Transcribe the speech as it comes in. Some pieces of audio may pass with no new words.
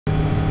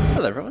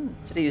Hello everyone,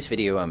 in today's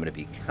video I'm going to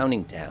be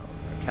counting down,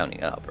 or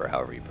counting up, or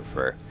however you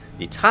prefer,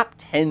 the top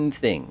 10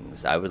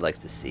 things I would like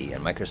to see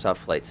in Microsoft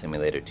Flight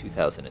Simulator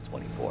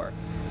 2024.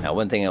 Now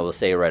one thing I will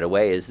say right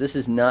away is this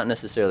is not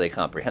necessarily a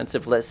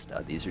comprehensive list.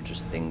 These are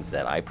just things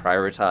that I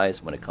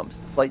prioritize when it comes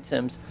to flight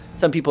sims.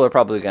 Some people are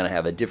probably going to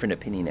have a different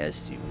opinion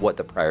as to what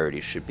the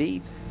priorities should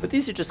be, but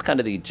these are just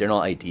kind of the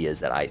general ideas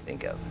that I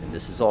think of. And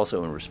this is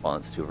also in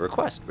response to a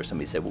request where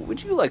somebody said, well, what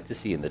would you like to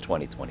see in the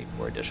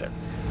 2024 edition?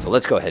 So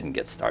let's go ahead and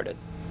get started.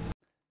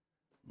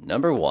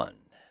 Number 1,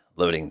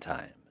 loading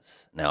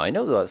times. Now, I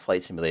know that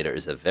Flight Simulator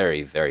is a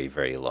very, very,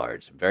 very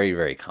large, very,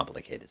 very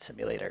complicated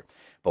simulator.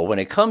 But when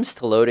it comes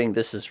to loading,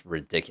 this is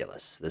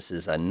ridiculous. This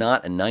is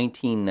not a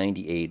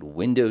 1998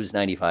 Windows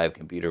 95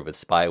 computer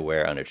with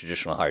spyware on a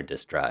traditional hard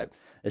disk drive.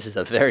 This is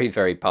a very,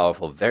 very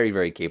powerful, very,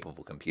 very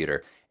capable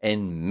computer.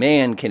 And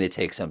man, can it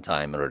take some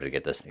time in order to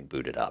get this thing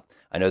booted up.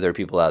 I know there are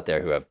people out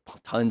there who have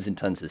tons and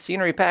tons of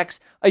scenery packs.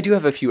 I do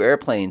have a few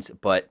airplanes,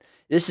 but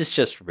this is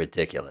just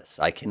ridiculous.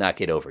 I cannot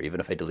get over, even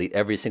if I delete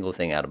every single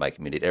thing out of my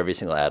community, every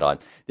single add-on,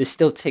 this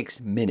still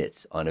takes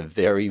minutes on a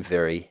very,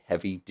 very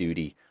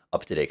heavy-duty,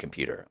 up-to-date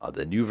computer.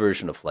 The new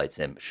version of Flight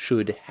Sim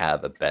should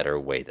have a better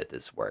way that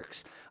this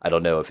works. I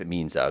don't know if it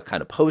means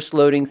kind of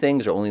post-loading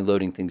things or only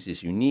loading things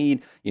as you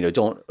need. You know,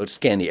 don't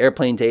scan the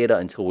airplane data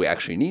until we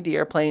actually need the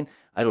airplane.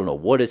 I don't know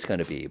what it's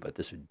going to be, but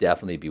this would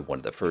definitely be one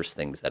of the first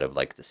things that I'd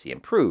like to see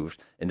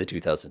improved in the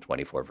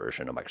 2024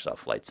 version of Microsoft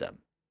Flight Sim.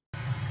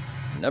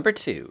 Number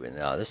 2,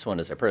 and this one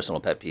is a personal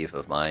pet peeve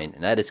of mine,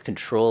 and that is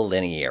control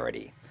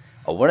linearity.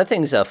 One of the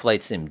things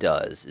Flight Sim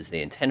does is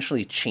they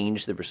intentionally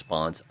change the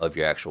response of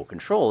your actual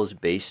controls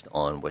based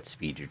on what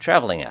speed you're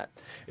traveling at.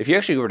 If you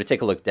actually were to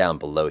take a look down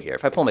below here,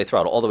 if I pull my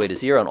throttle all the way to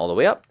 0 and all the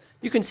way up,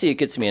 you can see it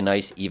gets me a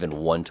nice even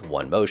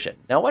 1-to-1 motion.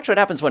 Now watch what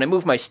happens when I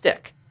move my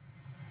stick.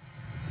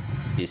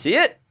 Do you see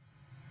it?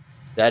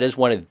 That is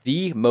one of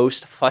the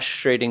most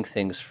frustrating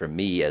things for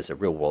me as a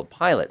real-world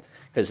pilot.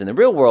 Because in the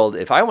real world,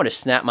 if I want to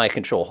snap my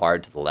control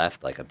hard to the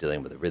left, like I'm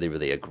dealing with a really,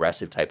 really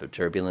aggressive type of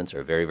turbulence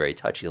or a very, very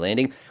touchy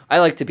landing, I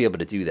like to be able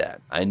to do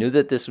that. I knew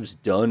that this was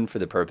done for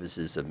the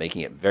purposes of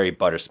making it very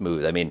butter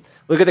smooth. I mean,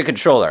 look at the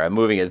controller. I'm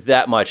moving it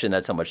that much, and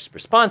that's how much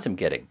response I'm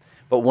getting.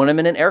 But when I'm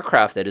in an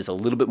aircraft that is a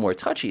little bit more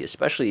touchy,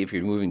 especially if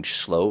you're moving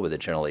slow with a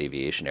general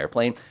aviation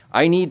airplane,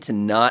 I need to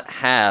not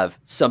have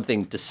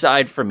something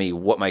decide for me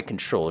what my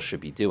controls should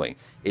be doing.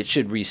 It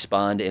should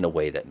respond in a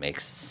way that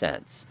makes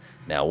sense.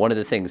 Now, one of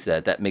the things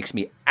that makes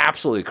me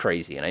absolutely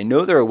crazy, and I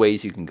know there are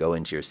ways you can go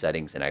into your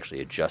settings and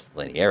actually adjust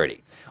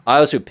linearity. I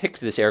also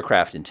picked this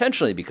aircraft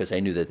intentionally because I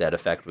knew that that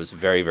effect was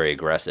very, very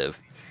aggressive.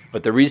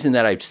 But the reason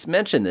that I just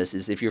mentioned this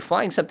is if you're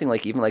flying something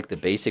like even like the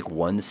basic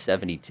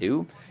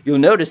 172, you'll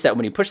notice that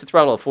when you push the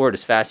throttle forward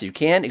as fast as you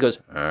can, it goes,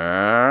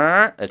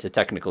 that's a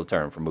technical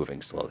term for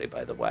moving slowly,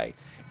 by the way.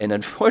 And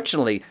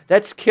unfortunately,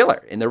 that's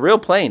killer. In the real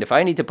plane, if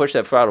I need to push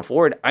that throttle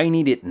forward, I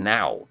need it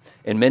now.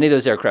 And many of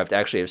those aircraft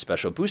actually have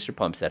special booster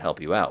pumps that help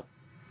you out.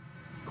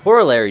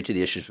 Corollary to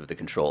the issues with the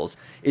controls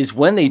is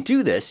when they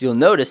do this, you'll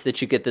notice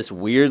that you get this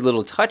weird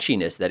little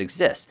touchiness that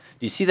exists.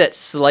 Do you see that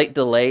slight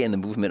delay in the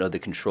movement of the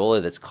controller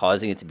that's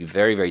causing it to be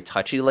very, very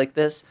touchy like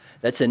this?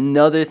 That's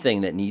another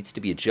thing that needs to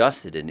be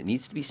adjusted, and it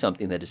needs to be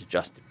something that is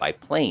adjusted by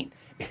plane.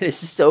 It is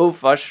so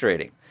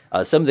frustrating.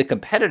 Some of the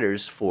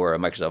competitors for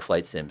Microsoft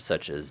Flight Sim,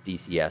 such as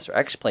DCS or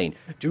X-Plane,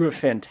 do a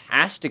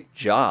fantastic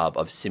job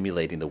of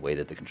simulating the way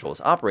that the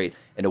controls operate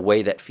in a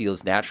way that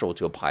feels natural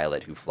to a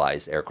pilot who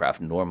flies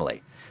aircraft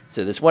normally.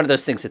 So this is one of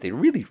those things that they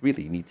really,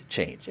 really need to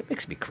change. It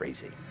makes me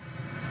crazy.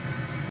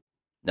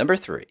 Number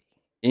 3,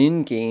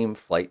 in-game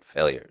flight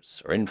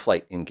failures, or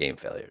in-flight in-game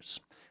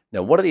failures.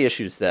 Now, one of the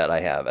issues that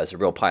I have as a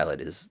real pilot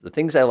is the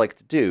things I like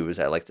to do is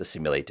I like to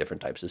simulate different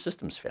types of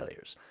systems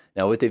failures.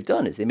 Now, what they've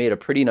done is they made a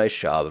pretty nice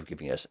job of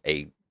giving us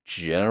a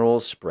general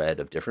spread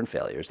of different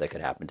failures that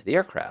could happen to the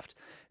aircraft.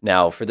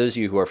 Now, for those of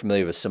you who are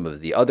familiar with some of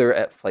the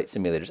other flight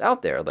simulators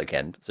out there, like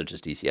again, such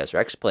as DCS or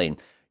X-Plane,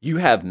 you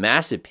have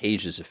massive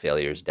pages of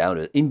failures down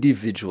to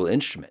individual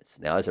instruments.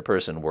 Now, as a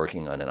person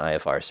working on an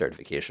IFR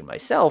certification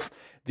myself,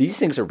 these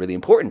things are really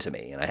important to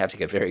me, and I have to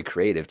get very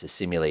creative to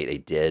simulate a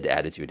dead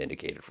attitude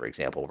indicator, for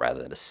example,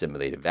 rather than a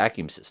simulated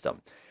vacuum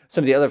system.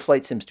 Some of the other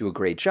flight sims do a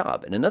great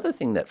job, and another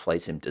thing that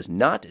Flight Sim does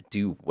not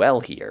do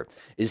well here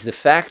is the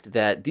fact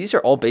that these are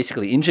all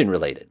basically engine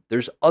related.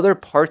 There's other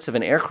parts of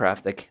an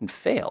aircraft that can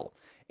fail.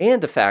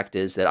 And the fact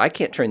is that I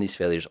can't turn these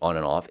failures on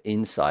and off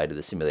inside of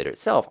the simulator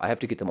itself. I have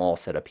to get them all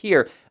set up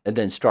here and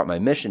then start my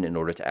mission in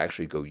order to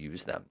actually go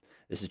use them.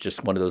 This is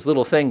just one of those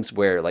little things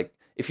where, like,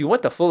 if you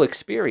want the full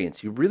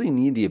experience, you really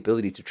need the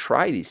ability to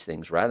try these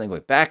things rather than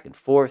going back and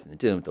forth and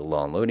dealing with the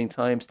long loading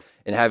times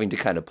and having to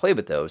kind of play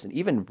with those. And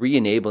even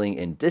re-enabling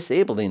and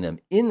disabling them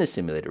in the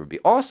simulator would be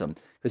awesome,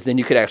 because then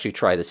you could actually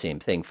try the same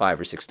thing 5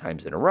 or 6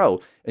 times in a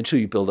row until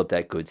you build up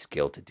that good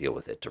skill to deal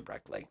with it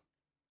directly.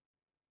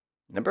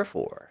 Number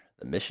 4,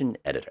 the mission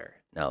editor.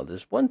 Now,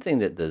 there's one thing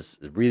that does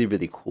really,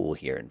 really cool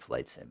here in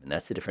Flight Sim, and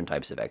that's the different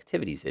types of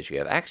activities that you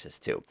have access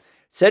to.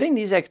 Setting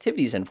these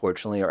activities,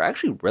 unfortunately, are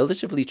actually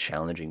relatively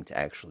challenging to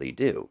actually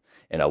do.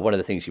 And one of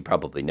the things you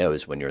probably know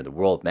is when you're in the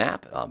world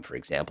map, for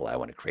example, I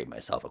want to create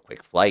myself a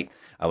quick flight.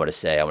 I want to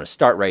say, I want to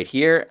start right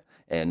here.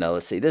 And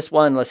let's say this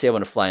one, let's say I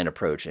want to fly an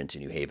approach into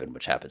New Haven,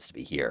 which happens to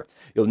be here.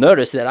 You'll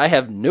notice that I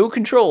have no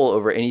control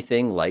over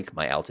anything like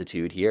my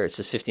altitude here. It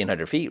says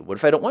 1,500 feet. What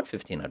if I don't want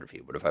 1,500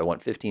 feet? What if I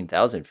want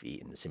 15,000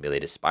 feet in the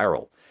simulated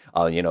spiral?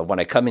 When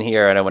I come in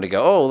here and I want to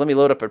go, oh, let me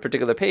load up a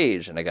particular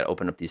page, and I got to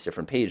open up these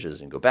different pages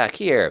and go back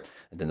here.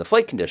 And then the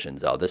flight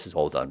conditions, this is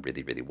all done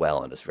really, really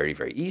well, and it's very,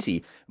 very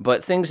easy.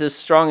 But things as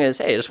strong as,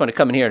 hey, I just want to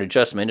come in here and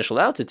adjust my initial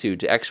altitude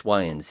to X,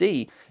 Y, and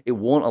Z, it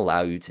won't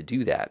allow you to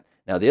do that.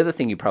 Now, the other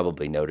thing you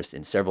probably noticed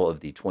in several of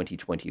the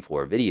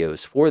 2024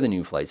 videos for the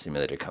new flight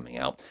simulator coming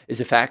out is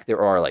the fact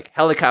there are like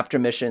helicopter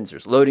missions,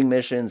 there's loading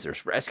missions,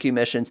 there's rescue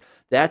missions.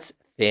 That's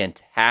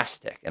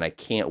fantastic, and I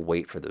can't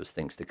wait for those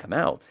things to come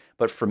out.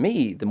 But for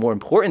me, the more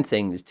important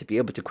thing is to be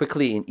able to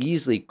quickly and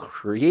easily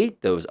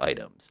create those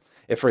items.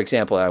 If, for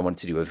example, I wanted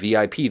to do a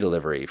VIP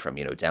delivery from,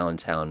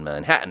 downtown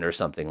Manhattan or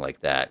something like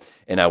that,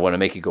 and I want to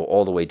make it go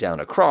all the way down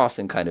across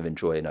and kind of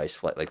enjoy a nice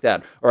flight like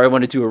that, or I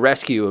want to do a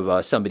rescue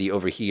of somebody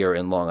over here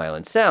in Long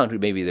Island Sound who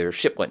maybe their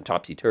ship went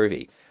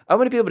topsy-turvy, I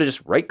want to be able to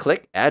just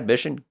right-click, add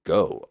mission,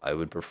 go. I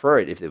would prefer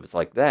it if it was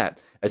like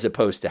that, as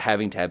opposed to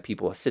having to have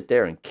people sit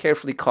there and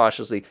carefully,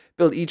 cautiously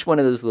build each one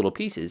of those little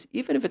pieces,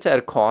 even if it's at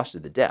a cost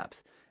of the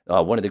depth.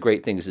 One of the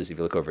great things is if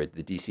you look over at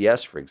the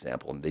DCS, for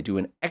example, they do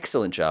an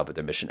excellent job with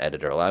their mission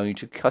editor, allowing you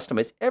to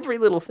customize every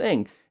little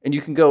thing, and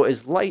you can go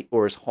as light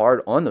or as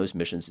hard on those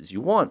missions as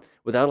you want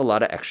without a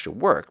lot of extra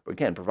work. But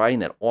again, providing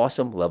that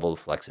awesome level of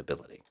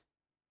flexibility.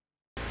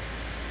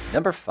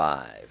 Number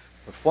 5,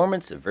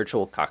 performance of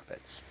virtual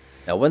cockpits.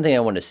 Now, one thing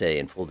I want to say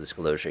in full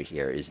disclosure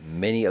here is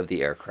many of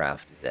the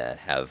aircraft that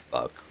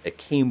that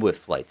came with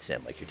Flight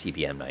Sim, like your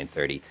TBM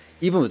 930,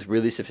 even with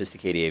really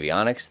sophisticated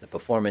avionics, the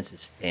performance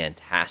is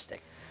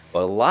fantastic.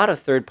 But a lot of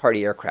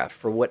third-party aircraft,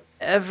 for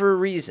whatever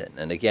reason,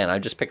 and again, I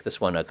just picked this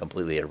one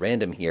completely at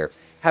random here,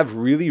 have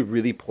really,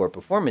 really poor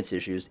performance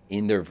issues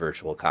in their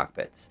virtual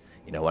cockpits.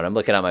 When I'm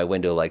looking out my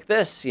window like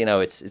this,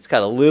 it's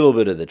got a little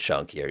bit of the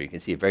chunk here. You can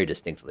see it very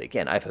distinctly.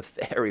 Again, I have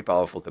a very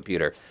powerful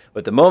computer,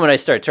 but the moment I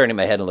start turning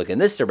my head and look in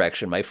this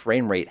direction, my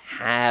frame rate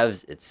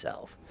halves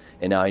itself.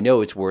 And now I know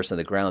it's worse on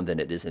the ground than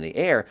it is in the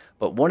air,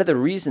 but one of the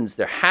reasons,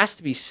 there has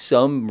to be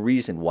some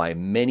reason why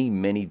many,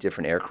 many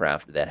different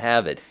aircraft that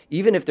have it,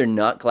 even if they're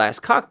not glass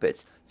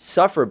cockpits,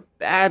 suffer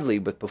badly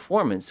with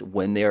performance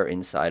when they're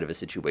inside of a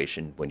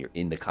situation when you're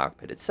in the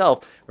cockpit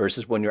itself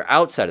versus when you're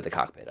outside of the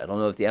cockpit. I don't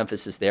know if the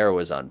emphasis there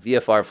was on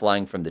VFR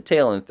flying from the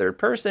tail in third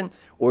person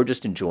or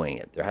just enjoying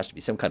it. There has to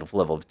be some kind of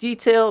level of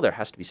detail. There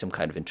has to be some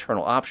kind of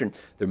internal option.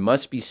 There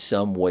must be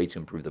some way to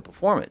improve the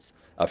performance.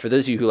 For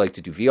those of you who like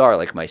to do VR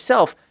like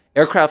myself,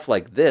 aircraft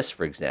like this,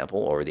 for example,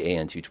 or the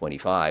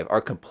AN-225,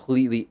 are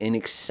completely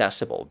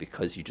inaccessible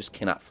because you just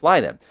cannot fly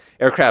them.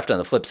 Aircraft on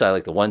the flip side,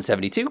 like the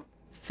 172,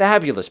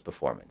 fabulous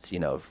performance.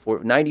 For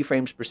 90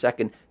 frames per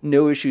second,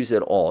 no issues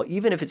at all,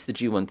 even if it's the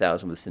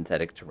G1000 with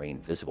synthetic terrain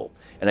visible.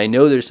 And I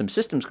know there's some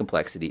systems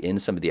complexity in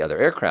some of the other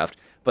aircraft,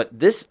 but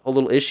this a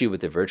little issue with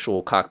the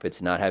virtual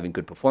cockpits not having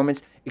good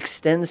performance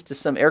extends to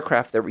some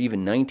aircraft that were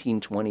even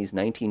 1920s,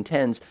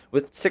 1910s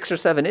with 6 or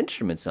 7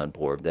 instruments on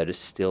board. That is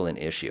still an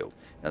issue.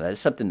 Now, that is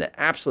something that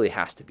absolutely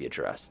has to be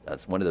addressed.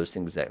 That's one of those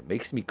things that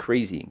makes me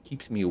crazy and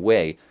keeps me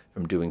away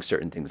from doing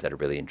certain things that I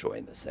really enjoy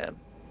in the sim.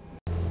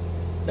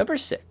 Number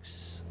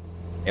 6,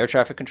 air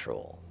traffic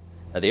control.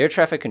 Now, the air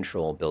traffic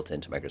control built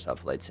into Microsoft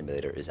Flight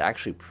Simulator is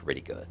actually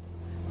pretty good.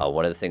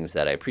 One of the things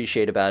that I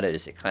appreciate about it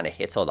is it kind of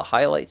hits all the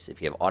highlights.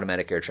 If you have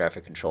automatic air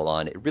traffic control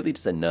on, it really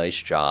does a nice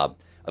job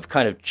of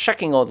kind of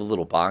checking all the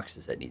little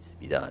boxes that needs to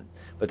be done.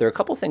 But there are a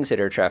couple things that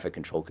air traffic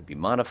control could be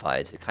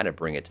modified to kind of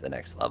bring it to the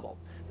next level.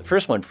 The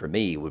first one for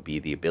me would be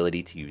the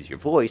ability to use your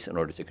voice in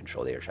order to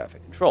control the air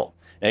traffic control.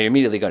 Now, you're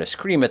immediately going to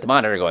scream at the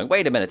monitor going,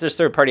 wait a minute, there's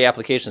third-party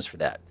applications for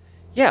that.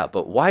 Yeah,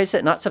 but why is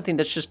that not something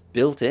that's just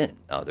built in?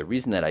 The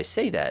reason that I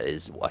say that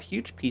is a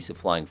huge piece of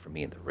flying for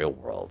me in the real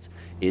world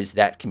is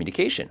that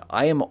communication.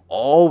 I am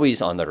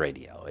always on the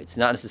radio. It's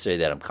not necessarily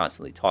that I'm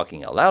constantly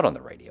talking out loud on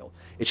the radio.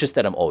 It's just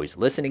that I'm always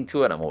listening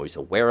to it. I'm always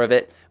aware of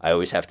it. I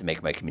always have to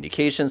make my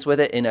communications with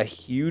it. And a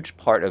huge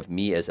part of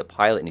me as a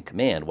pilot in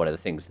command, one of the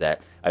things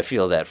that I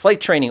feel that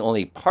flight training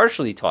only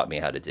partially taught me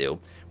how to do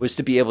was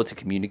to be able to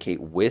communicate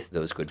with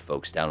those good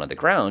folks down on the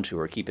ground who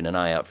are keeping an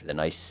eye out for the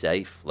nice,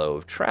 safe flow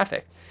of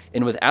traffic.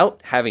 And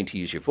without having to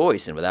use your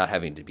voice and without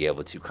having to be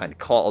able to kind of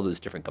call all those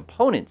different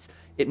components,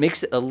 it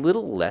makes it a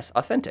little less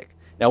authentic.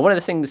 Now, one of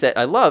the things that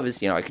I love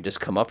is, I can just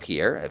come up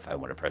here. If I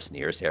want to press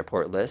nearest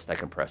airport list, I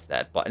can press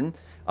that button.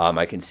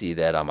 I can see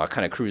that I'm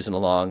kind of cruising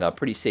along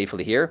pretty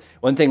safely here.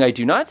 One thing I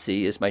do not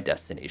see is my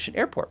destination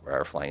airport, where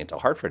I'm flying into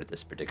Hartford at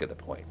this particular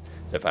point.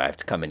 So if I have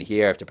to come in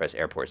here, I have to press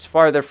airports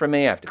farther from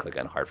me. I have to click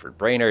on Hartford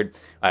Brainerd.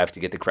 I have to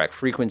get the correct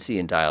frequency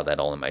and dial that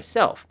all in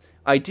myself.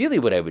 Ideally,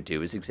 what I would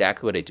do is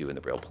exactly what I do in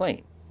the real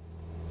plane.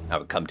 I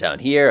would come down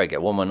here, I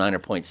get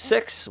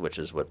 119.6, which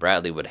is what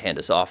Bradley would hand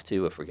us off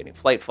to if we're getting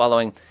flight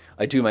following.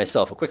 I do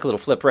myself a quick little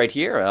flip right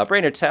here.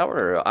 Brainerd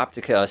Tower,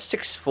 Optica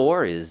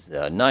 64 is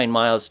 9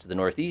 miles to the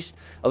northeast.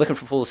 I'm looking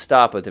for full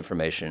stop with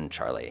information,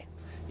 Charlie.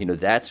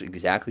 That's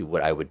exactly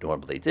what I would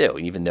normally do.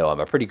 And even though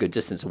I'm a pretty good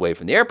distance away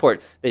from the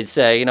airport, they'd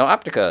say,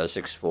 Optica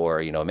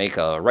 64, make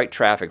a right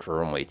traffic for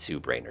runway 2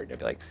 Brainerd. And I'd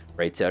be like,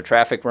 right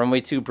traffic,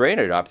 runway 2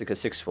 Brainerd, Optica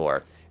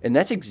 64. And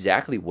that's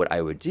exactly what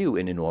I would do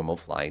in a normal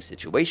flying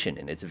situation.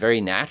 And it's very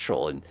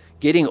natural. And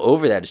getting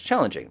over that is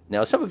challenging.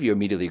 Now, some of you are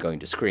immediately going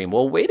to scream,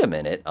 well, wait a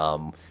minute.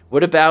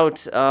 What about,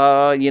 the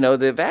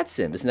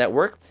VATSIM? Doesn't that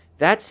work?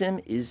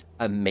 VATSIM is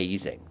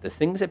amazing. The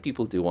things that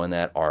people do on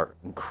that are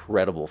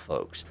incredible,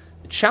 folks.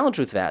 The challenge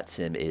with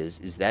VATSIM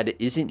is that it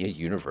isn't a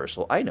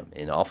universal item.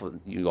 And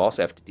you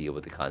also have to deal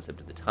with the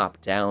concept of the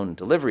top-down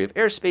delivery of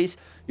airspace.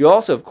 You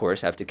also, of course,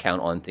 have to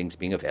count on things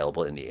being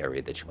available in the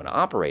area that you want to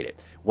operate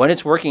it. When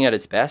it's working at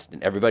its best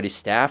and everybody's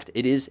staffed,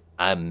 it is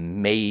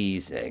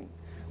amazing.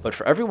 But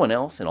for everyone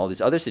else in all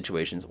these other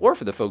situations, or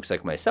for the folks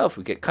like myself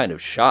who get kind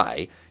of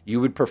shy, you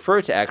would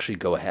prefer to actually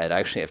go ahead. I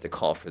actually have to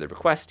call for the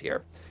request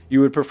here. You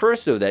would prefer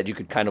so that you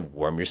could kind of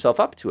warm yourself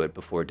up to it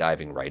before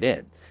diving right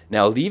in.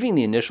 Now, leaving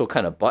the initial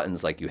kind of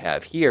buttons like you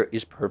have here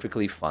is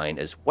perfectly fine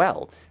as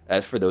well,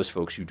 as for those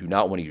folks who do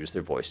not want to use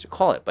their voice to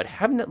call it. But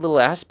having that little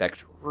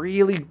aspect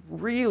really,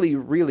 really,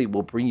 really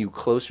will bring you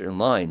closer in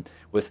line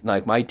with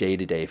like my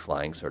day-to-day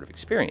flying sort of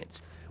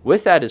experience.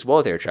 With that as well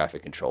with air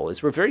traffic control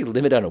is we're very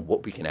limited on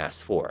what we can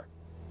ask for.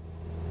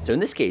 So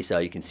in this case,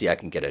 you can see I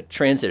can get a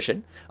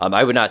transition.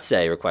 I would not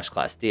say request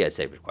Class D, I'd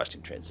say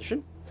requesting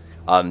transition.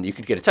 You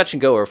could get a touch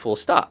and go or a full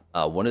stop.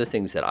 One of the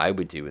things that I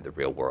would do in the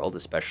real world,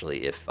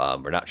 especially if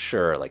we're not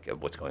sure like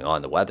what's going on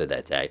in the weather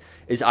that day,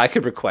 is I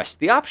could request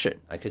the option.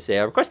 I could say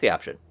I request the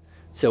option.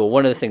 So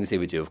one of the things they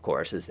would do, of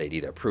course, is they'd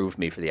either approve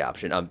me for the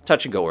option,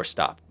 touch and go or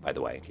stop, by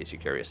the way, in case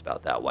you're curious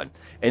about that one.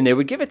 And they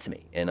would give it to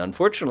me. And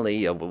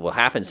unfortunately, what will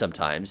happen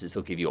sometimes is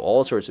they'll give you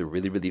all sorts of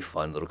really, really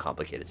fun, little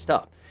complicated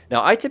stuff.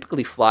 Now, I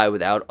typically fly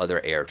without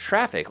other air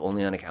traffic,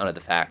 only on account of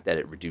the fact that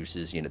it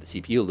reduces, the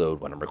CPU load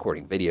when I'm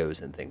recording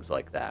videos and things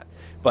like that.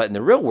 But in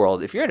the real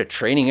world, if you're at a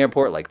training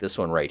airport like this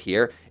one right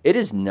here, it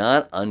is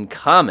not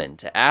uncommon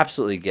to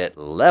absolutely get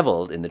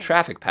leveled in the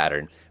traffic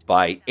pattern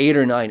by 8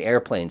 or 9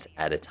 airplanes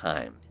at a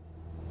time.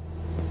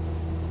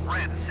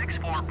 Red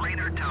 64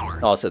 Brainerd Tower.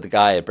 Also, the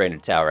guy at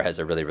Brainerd Tower has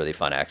a really, really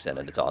fun accent,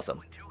 and it's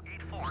awesome.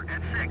 284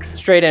 at 6.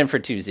 Straight in for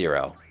 20. In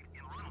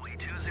runway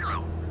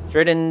 20.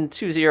 Straight in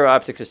 20,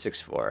 Optica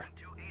 64.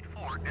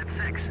 284 at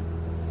 6.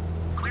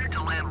 Clear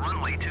to land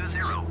runway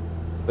 20.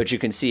 But you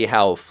can see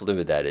how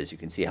fluid that is. You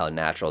can see how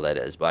natural that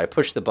is. But I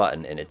push the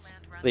button, and it's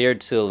cleared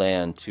to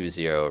land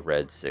 20,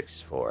 red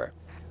 64.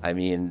 I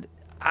mean,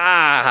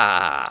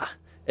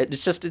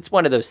 it's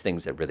one of those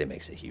things that really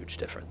makes a huge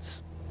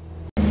difference.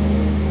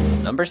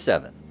 Number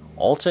 7,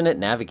 alternate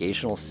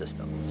navigational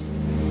systems.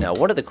 Now,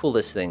 one of the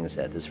coolest things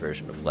that this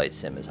version of Flight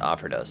Sim has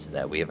offered us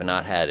that we have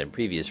not had in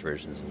previous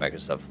versions of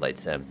Microsoft Flight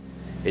Sim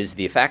is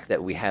the fact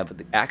that we have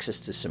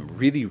access to some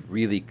really,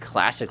 really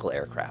classical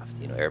aircraft,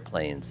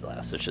 airplanes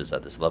such as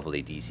this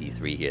lovely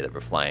DC-3 here that we're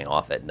flying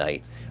off at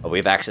night. We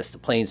have access to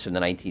planes from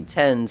the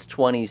 1910s,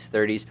 20s,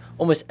 30s,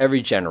 almost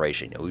every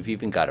generation. We've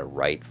even got a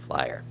Wright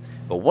Flyer.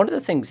 But one of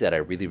the things that I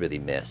really, really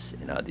miss,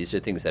 these are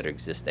things that are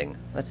existing,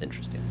 that's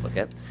interesting to look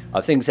at,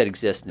 things that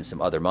exist in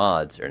some other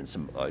mods or in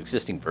some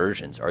existing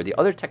versions are the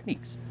other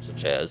techniques,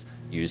 such as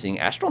using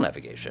astral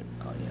navigation.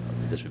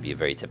 This would be a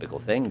very typical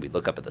thing. We'd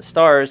look up at the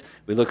stars,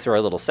 we'd look through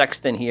our little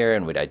sextant here,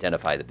 and we'd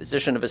identify the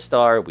position of a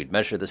star, we'd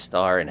measure the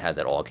star, and have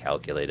that all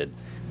calculated,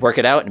 work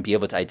it out, and be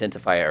able to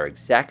identify our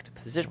exact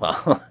position.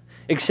 Well,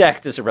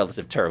 exact is a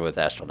relative term with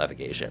astral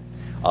navigation.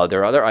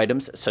 There are other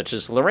items such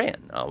as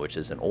Loran, which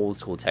is an old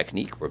school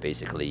technique where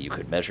basically you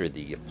could measure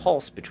the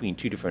pulse between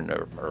 2 different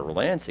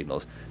Loran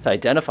signals to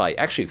identify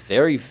actually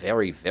very,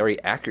 very,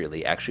 very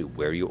accurately actually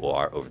where you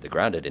are over the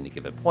ground at any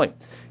given point.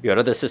 You had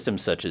other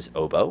systems such as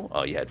Oboe,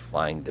 you had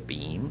Flying the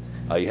Beam,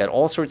 you had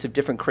all sorts of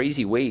different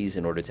crazy ways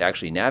in order to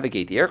actually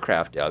navigate the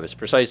aircraft as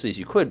precisely as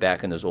you could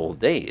back in those old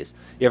days.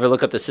 You ever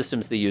look up the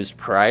systems they used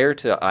prior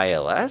to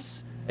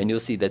ILS? And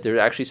you'll see that there are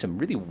actually some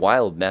really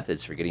wild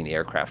methods for getting the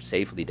aircraft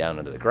safely down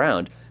into the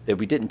ground that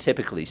we didn't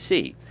typically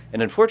see.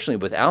 And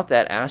unfortunately, without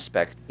that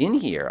aspect in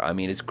here, I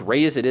mean, as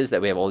great as it is that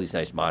we have all these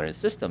nice modern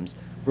systems,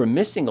 we're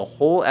missing a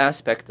whole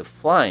aspect of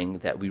flying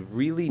that we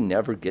really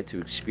never get to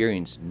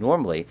experience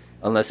normally,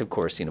 unless, of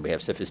course, we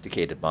have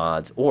sophisticated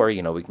mods, or,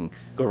 we can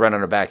go run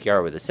in our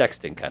backyard with a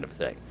sextant kind of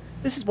thing.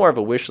 This is more of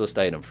a wish list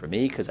item for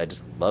me because I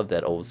just love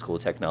that old school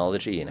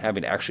technology and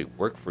having to actually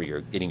work for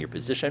getting your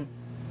position.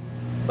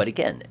 But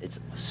again, it's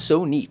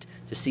so neat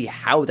to see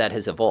how that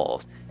has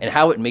evolved and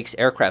how it makes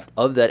aircraft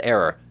of that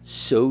era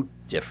so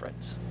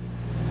different.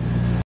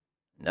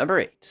 Number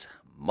 8,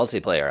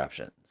 multiplayer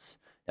options.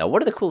 Now,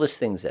 one of the coolest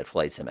things that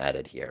Flight Sim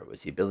added here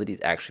was the ability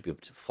to actually be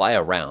able to fly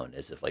around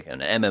as if like an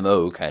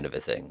MMO kind of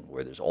a thing,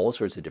 where there's all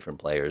sorts of different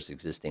players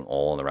existing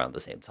all around the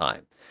same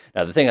time.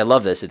 Now, the thing I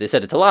love this is they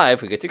set it to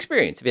live, we get to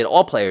experience. If you had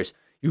all players,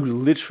 You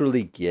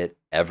literally get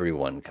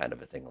everyone kind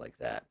of a thing like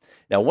that.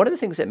 Now, one of the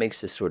things that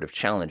makes this sort of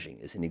challenging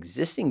is in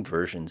existing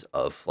versions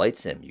of Flight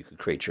Sim, you could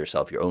create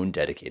yourself your own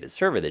dedicated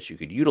server that you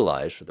could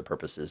utilize for the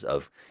purposes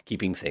of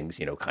keeping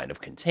things, kind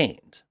of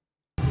contained.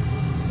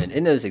 And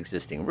in those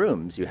existing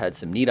rooms, you had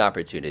some neat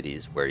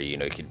opportunities where, you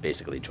could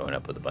basically join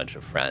up with a bunch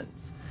of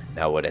friends.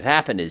 Now, what had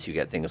happened is you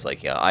get things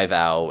like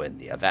iVow and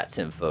the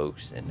VATSIM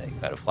folks, and you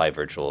got to fly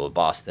virtual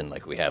Boston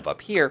like we have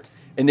up here.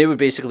 And they would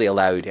basically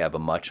allow you to have a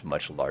much,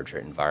 much larger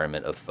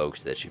environment of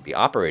folks that you'd be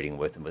operating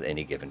with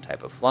any given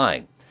type of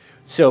flying.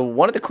 So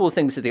one of the cool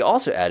things that they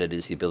also added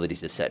is the ability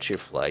to set your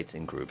flights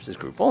in groups as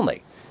group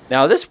only.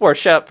 Now, this poor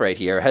chap right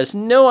here has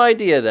no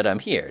idea that I'm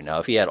here. Now,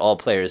 if he had all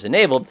players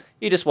enabled,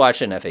 he'd just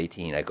watch an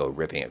F-18 I go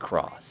ripping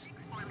across.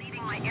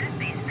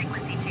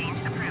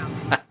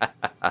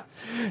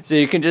 So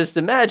you can just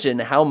imagine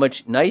how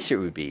much nicer it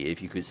would be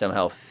if you could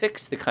somehow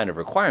fix the kind of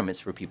requirements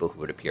for people who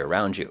would appear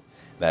around you.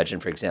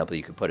 Imagine, for example,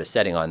 you could put a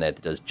setting on that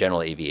does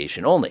general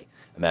aviation only.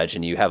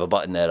 Imagine you have a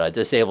button that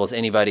disables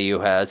anybody who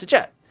has a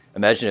jet.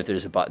 Imagine if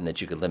there's a button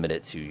that you could limit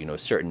it to,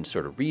 certain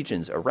sort of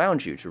regions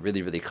around you to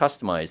really, really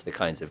customize the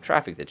kinds of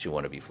traffic that you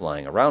want to be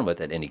flying around with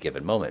at any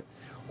given moment.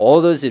 All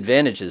those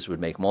advantages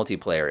would make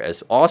multiplayer,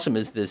 as awesome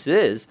as this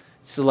is,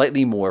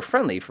 slightly more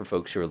friendly for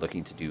folks who are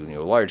looking to do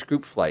large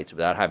group flights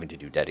without having to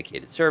do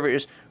dedicated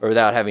servers or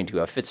without having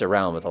to fitz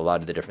around with a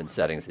lot of the different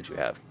settings that you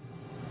have.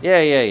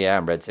 Yeah,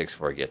 I'm Red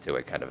 64, get to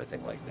it, kind of a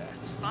thing like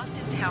that.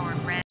 Boston Tower,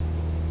 Red.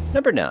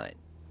 Number 9,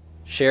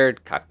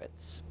 shared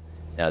cockpits.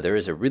 Now, there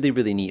is a really,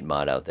 really neat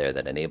mod out there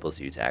that enables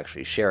you to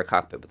actually share a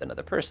cockpit with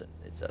another person.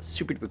 It's a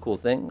super, super cool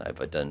thing.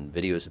 I've done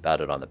videos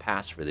about it on the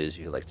past for those of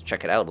you who like to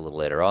check it out a little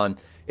later on.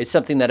 It's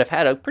something that I've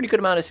had a pretty good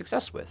amount of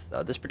success with.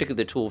 This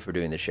particular tool for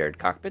doing the shared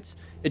cockpits,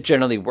 it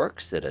generally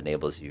works. It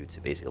enables you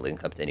to basically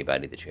link up to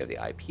anybody that you have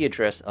the IP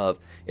address of.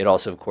 It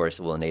also, of course,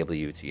 will enable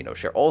you to,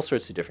 share all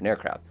sorts of different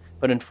aircraft.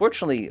 But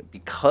unfortunately,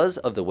 because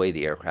of the way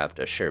the aircraft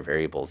does share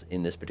variables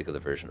in this particular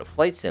version of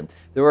Flight Sim,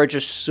 there are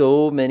just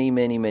so many,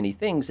 many, many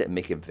things that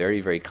make it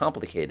very, very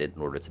complicated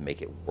in order to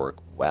make it work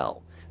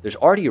well. There's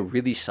already a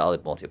really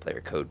solid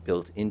multiplayer code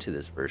built into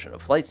this version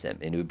of Flight Sim,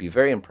 and it would be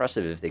very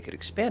impressive if they could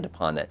expand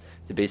upon that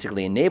to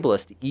basically enable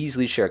us to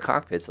easily share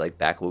cockpits like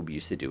back what we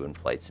used to do in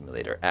Flight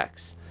Simulator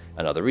X.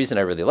 Another reason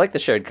I really like the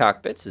shared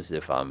cockpits is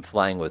if I'm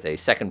flying with a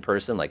second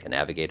person, like a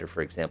navigator,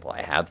 for example,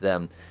 I have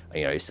them. I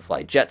used to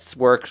fly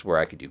JetWorks where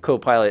I could do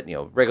co-pilot,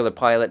 regular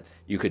pilot.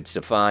 You could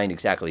define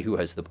exactly who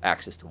has the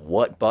access to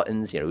what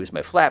buttons, who's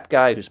my flap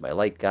guy, who's my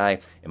light guy,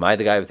 am I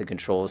the guy with the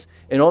controls?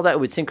 And all that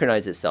would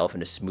synchronize itself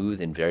in a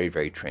smooth and very,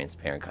 very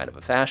transparent kind of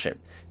a fashion.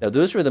 Now,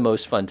 those were the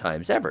most fun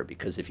times ever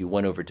because if you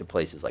went over to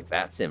places like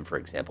VATSIM, for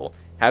example,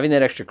 having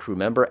that extra crew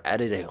member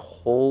added a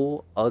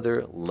whole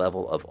other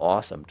level of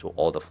awesome to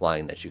all the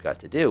flying that you got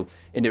to do.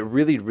 And it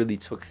really, really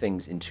took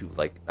things into,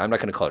 like, I'm not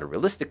going to call it a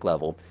realistic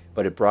level,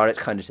 but it brought it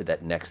kind of to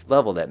that next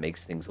level that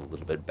makes things a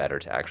little bit better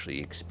to actually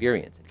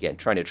experience. Again,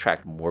 trying to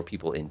attract more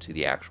people into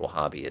the actual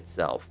hobby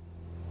itself.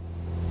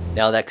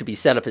 Now, that could be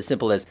set up as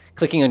simple as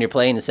clicking on your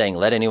plane and saying,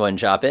 let anyone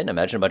drop in.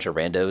 Imagine a bunch of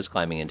randos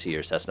climbing into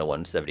your Cessna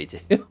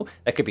 172.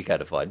 That could be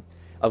kind of fun.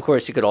 Of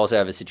course, you could also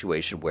have a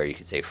situation where you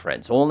could say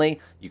friends only.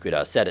 You could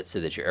set it so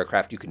that your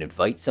aircraft, you can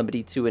invite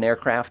somebody to an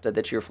aircraft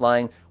that you're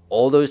flying.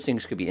 All those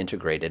things could be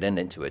integrated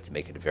into it to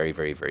make it a very,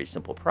 very, very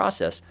simple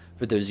process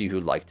for those of you who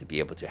like to be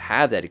able to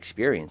have that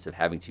experience of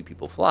having two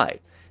people fly.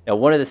 Now,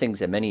 one of the things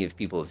that many of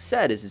people have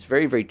said is it's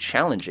very, very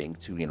challenging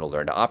to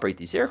learn to operate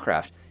these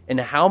aircraft. And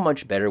how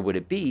much better would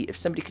it be if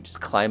somebody could just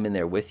climb in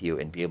there with you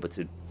and be able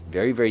to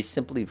very, very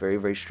simply, very,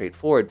 very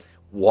straightforward,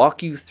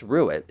 walk you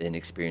through it and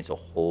experience a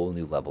whole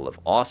new level of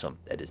awesome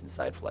that is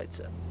inside Flight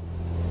Sim.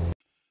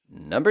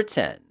 Number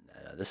 10.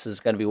 This is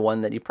going to be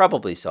one that you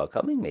probably saw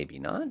coming, maybe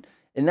not.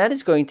 And that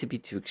is going to be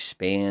to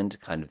expand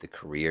kind of the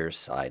career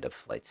side of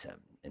Flight Sim.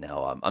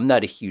 I'm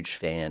not a huge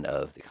fan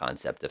of the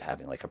concept of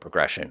having like a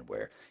progression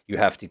where you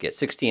have to get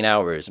 16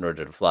 hours in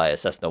order to fly a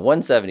Cessna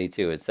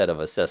 172 instead of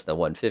a Cessna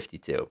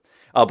 152.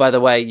 Oh, by the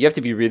way, you have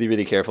to be really,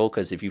 really careful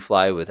because if you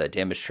fly with a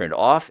damage turned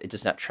off, it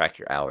does not track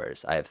your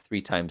hours. I have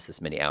 3 times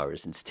this many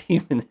hours in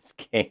Steam in this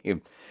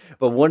game.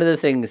 But one of the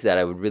things that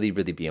I would really,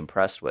 really be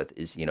impressed with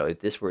is, if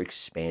this were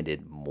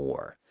expanded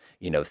more.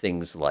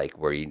 Things like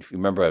where if you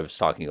remember I was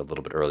talking a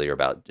little bit earlier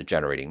about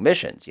generating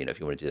missions, if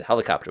you want to do the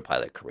helicopter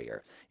pilot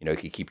career, you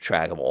could keep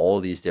track of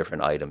all these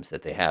different items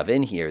that they have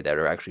in here that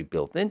are actually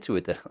built into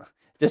it that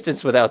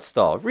distance without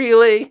stall,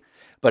 really?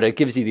 But it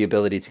gives you the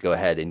ability to go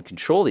ahead and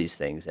control these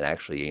things and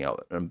actually,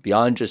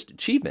 beyond just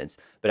achievements,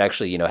 but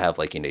actually, have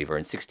like, you've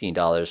earned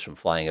 $16 from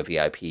flying a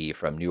VIP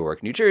from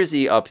Newark, New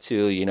Jersey up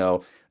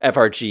to,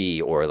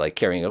 FRG or like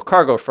carrying a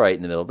cargo freight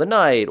in the middle of the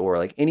night or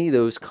like any of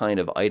those kind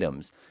of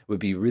items would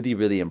be really,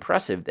 really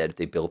impressive that if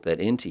they built that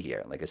into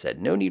here. Like I said,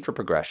 no need for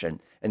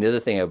progression. And the other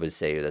thing I would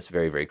say that's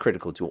very, very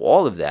critical to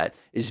all of that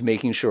is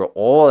making sure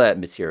all that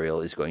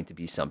material is going to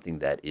be something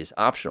that is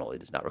optional.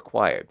 It is not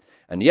required.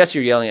 And yes,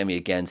 you're yelling at me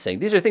again saying,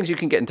 these are things you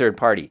can get in third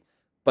party.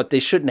 but they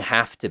shouldn't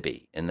have to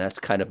be. And that's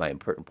kind of my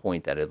important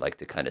point that I'd like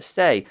to kind of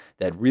say,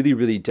 that really,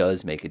 really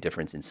does make a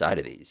difference inside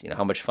of these.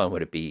 How much fun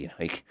would it be?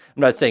 Like,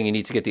 I'm not saying you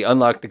need to get the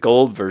unlock the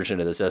gold version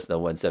of the Cessna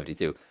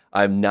 172.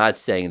 I'm not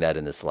saying that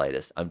in the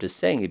slightest. I'm just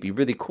saying it'd be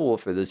really cool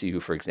for those of you who,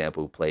 for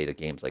example, who played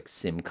games like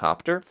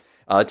SimCopter,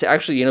 to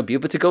actually, be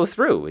able to go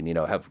through and,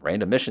 have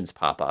random missions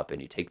pop up, and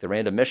you take the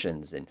random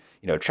missions and,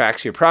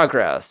 tracks your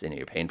progress, and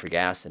you're paying for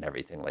gas and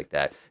everything like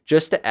that,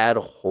 just to add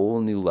a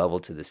whole new level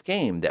to this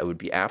game that would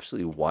be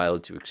absolutely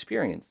wild to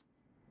experience,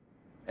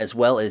 as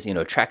well as,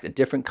 attract a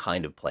different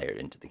kind of player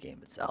into the game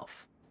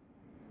itself.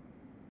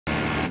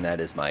 And that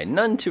is my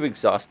none too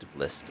exhaustive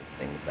list of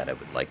things that I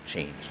would like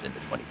changed in the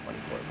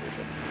 2024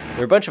 version.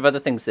 There are a bunch of other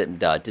things that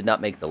did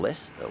not make the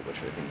list, though,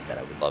 which are things that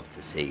I would love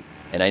to see.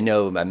 And I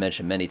know I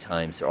mentioned many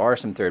times there are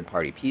some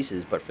third-party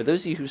pieces, but for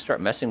those of you who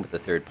start messing with the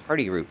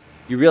third-party route,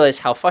 you realize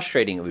how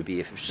frustrating it would be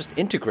if it was just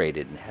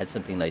integrated and had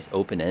something nice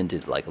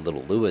open-ended, like a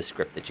little Lua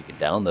script that you could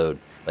download,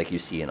 like you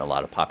see in a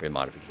lot of popular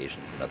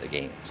modifications in other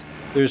games.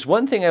 There's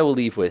one thing I will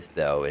leave with,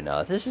 though, and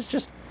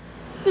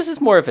this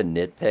is more of a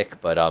nitpick,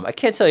 but I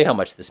can't tell you how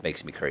much this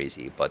makes me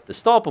crazy, but the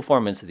stall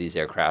performance of these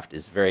aircraft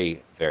is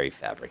very, very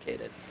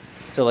fabricated.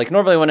 So, like,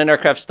 normally when an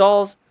aircraft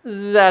stalls,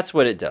 that's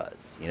what it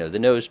does. The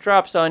nose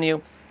drops on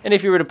you, and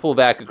if you were to pull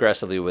back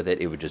aggressively with it,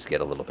 it would just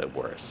get a little bit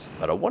worse.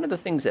 But one of the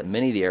things that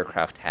many of the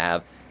aircraft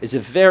have is a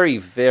very,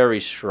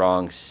 very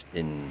strong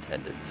spin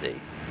tendency.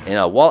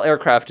 And while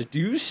aircraft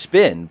do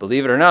spin,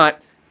 believe it or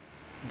not,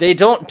 they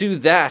don't do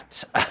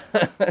that.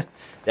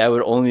 That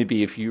would only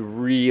be if you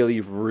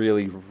really,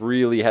 really,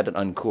 really had an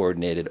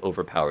uncoordinated,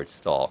 overpowered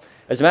stall.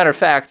 As a matter of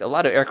fact, a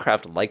lot of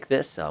aircraft like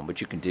this, what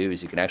you can do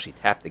is you can actually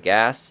tap the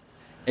gas,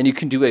 and you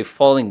can do a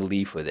falling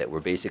leaf with it,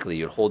 where basically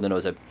you'd hold the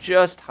nose up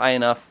just high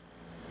enough,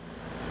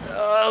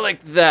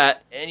 like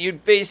that, and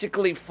you'd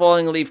basically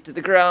falling leaf to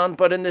the ground.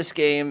 But in this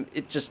game,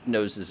 it just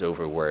noses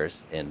over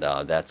worse, and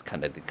that's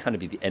kind of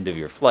be the end of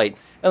your flight,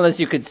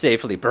 unless you could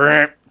safely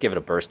give it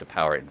a burst of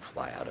power and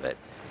fly out of it.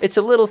 It's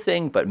a little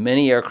thing, but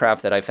many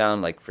aircraft that I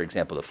found, like, for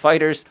example, the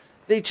fighters,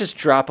 they just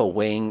drop a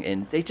wing,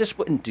 and they just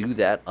wouldn't do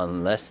that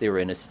unless they were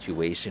in a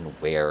situation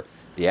where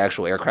the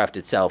actual aircraft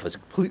itself is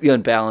completely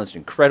unbalanced,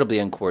 incredibly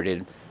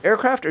uncoordinated.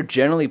 Aircraft are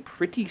generally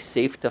pretty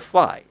safe to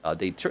fly.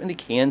 They certainly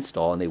can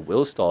stall, and they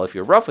will stall if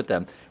you're rough with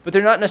them, but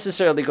they're not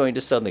necessarily going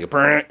to suddenly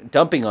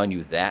dumping on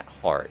you that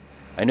hard.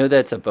 I know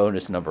that's a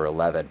bonus number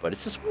 11, but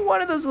it's just one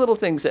of those little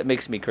things that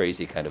makes me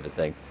crazy kind of a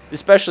thing,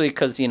 especially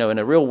because, in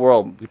a real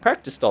world, we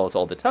practice stalls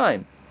all the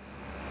time.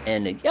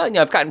 And yeah,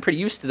 I've gotten pretty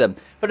used to them,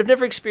 but I've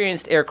never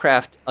experienced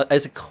aircraft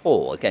as a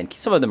whole. Again,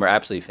 some of them are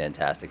absolutely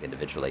fantastic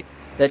individually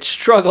that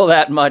struggle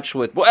that much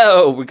with,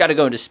 whoa, we got to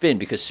go into spin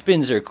because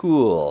spins are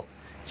cool.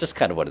 Just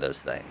kind of one of those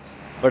things.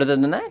 But other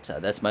than that,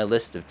 that's my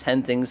list of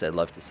 10 things I'd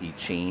love to see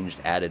changed,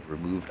 added,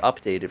 removed,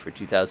 updated for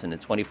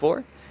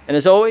 2024. And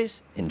as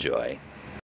always, enjoy.